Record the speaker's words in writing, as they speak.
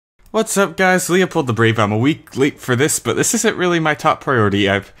What's up, guys? LeopoldTheBrave. I'm a week late for this, but this isn't really my top priority.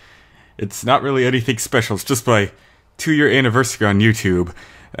 It's not really anything special. It's just my 2-year anniversary on YouTube,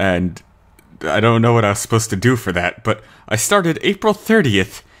 and I don't know what I was supposed to do for that, but I started April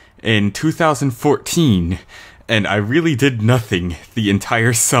 30th in 2014, and I really did nothing the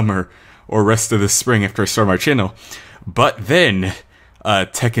entire summer or rest of the spring after I started my channel. But then,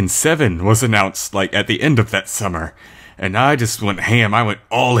 Tekken 7 was announced, at the end of that summer. And I just went ham. I went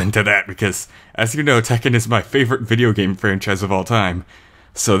all into that because, as you know, Tekken is my favorite video game franchise of all time.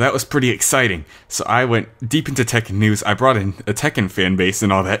 So that was pretty exciting. So I went deep into Tekken news. I brought in a Tekken fan base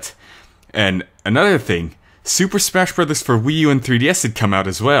and all that. And another thing, Super Smash Bros. For Wii U and 3DS had come out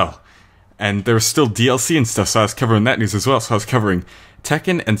as well. And there was still DLC and stuff, so I was covering that news as well. So I was covering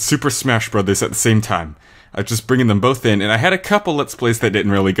Tekken and Super Smash Bros. At the same time. I was just bringing them both in. And I had a couple Let's Plays that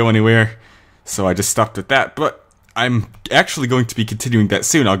didn't really go anywhere. So I just stopped at that. But I'm actually going to be continuing that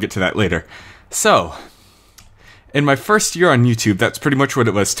soon. I'll get to that later. So, in my first year on YouTube, that's pretty much what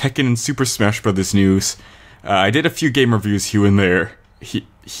it was. Tekken and Super Smash Bros. News. I did a few game reviews here and there,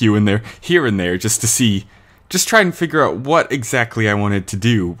 just to try and figure out what exactly I wanted to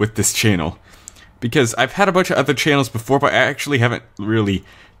do with this channel. Because I've had a bunch of other channels before, but I actually haven't really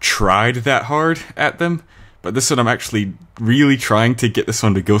tried that hard at them. But this one, I'm actually really trying to get this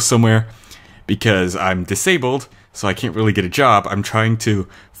one to go somewhere. Because I'm disabled, so I can't really get a job. I'm trying to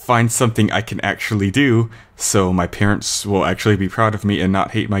find something I can actually do, so my parents will actually be proud of me and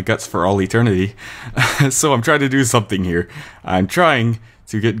not hate my guts for all eternity. So I'm trying to do something here. I'm trying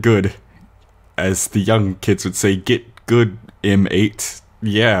to get good. As the young kids would say, get good, M8.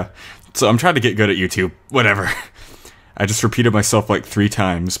 Yeah. So I'm trying to get good at YouTube. Whatever. I just repeated myself like 3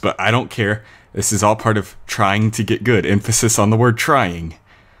 times, but I don't care. This is all part of trying to get good. Emphasis on the word trying.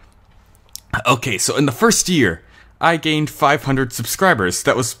 Okay, so in the first year, I gained 500 subscribers.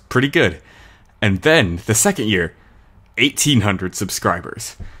 That was pretty good. And then, the second year, 1,800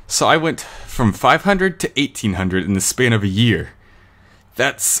 subscribers. So I went from 500 to 1,800 in the span of a year.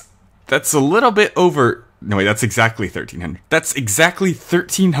 That's a little bit over... No, wait, that's exactly 1,300. That's exactly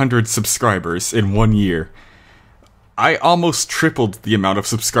 1,300 subscribers in 1 year. I almost tripled the amount of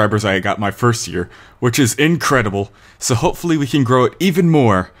subscribers I got my first year, which is incredible. So hopefully we can grow it even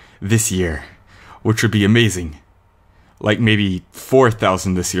more this year, which would be amazing. Like maybe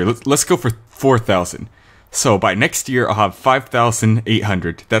 4,000 this year. Let's go for 4,000. So by next year, I'll have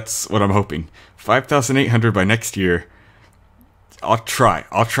 5,800. That's what I'm hoping. 5,800 by next year. I'll try.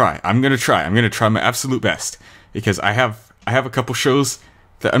 I'm gonna try my absolute best because I have a couple shows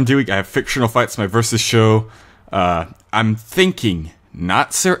that I'm doing. I have Fictional Fights, my versus show. I'm thinking.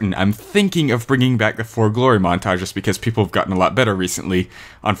 Not certain. I'm thinking of bringing back the For Glory montages because people have gotten a lot better recently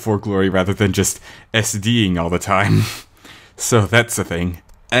on For Glory rather than just SDing all the time. So that's the thing.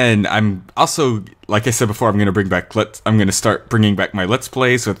 And I'm also, like I said before, I'm going to start bringing back my Let's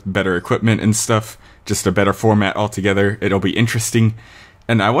Plays with better equipment and stuff. Just a better format altogether. It'll be interesting.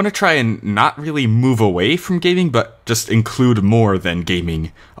 And I want to try and not really move away from gaming, but just include more than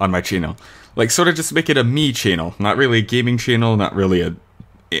gaming on my channel. Like, sort of just make it a me channel. Not really a gaming channel, not really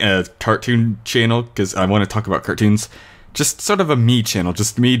a cartoon channel, because I want to talk about cartoons. Just sort of a me channel,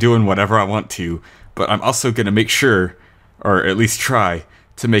 just me doing whatever I want to. But I'm also going to make sure, or at least try,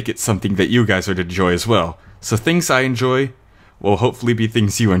 to make it something that you guys would enjoy as well. So things I enjoy will hopefully be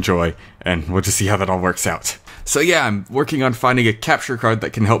things you enjoy, and we'll just see how that all works out. So yeah, I'm working on finding a capture card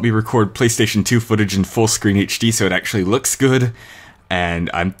that can help me record PlayStation 2 footage in full screen HD so it actually looks good. And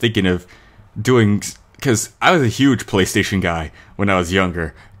I'm thinking of doing, because I was a huge PlayStation guy when I was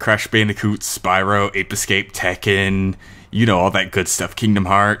younger. Crash Bandicoot, Spyro, Ape Escape, Tekken, you know, all that good stuff, Kingdom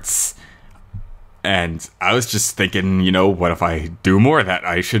Hearts. And I was just thinking, you know, what if I do more of that?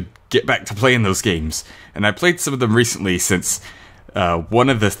 I should get back to playing those games. And I played some of them recently since one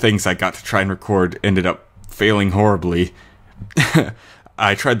of the things I got to try and record ended up failing horribly.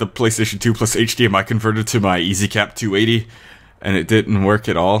 I tried the PlayStation 2 plus HDMI converter to my EasyCap 280. And it didn't work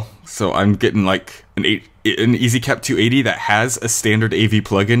at all, so I'm getting like an EasyCap 280 that has a standard AV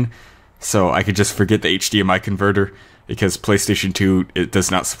plugin, so I could just forget the HDMI converter, because PlayStation 2, it does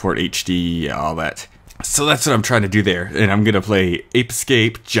not support HD, all that. So that's what I'm trying to do there, and I'm gonna play Ape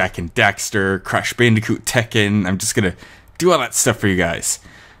Escape, Jak and Daxter, Crash Bandicoot, Tekken. I'm just gonna do all that stuff for you guys.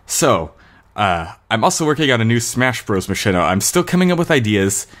 So, I'm also working on a new Smash Bros. Machine. I'm still coming up with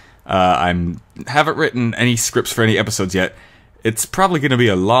ideas. I haven't written any scripts for any episodes yet. It's probably going to be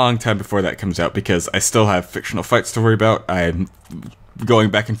a long time before that comes out because I still have Fictional Fights to worry about. I'm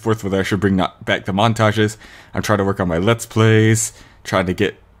going back and forth whether I should bring back the montages. I'm trying to work on my Let's Plays, trying to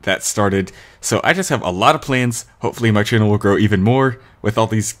get that started. So I just have a lot of plans. Hopefully my channel will grow even more with all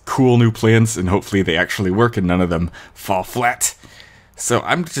these cool new plans, and hopefully they actually work and none of them fall flat. So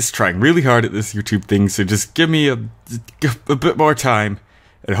I'm just trying really hard at this YouTube thing, so just give me a bit more time,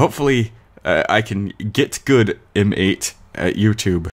 and hopefully I can get good M8 at YouTube.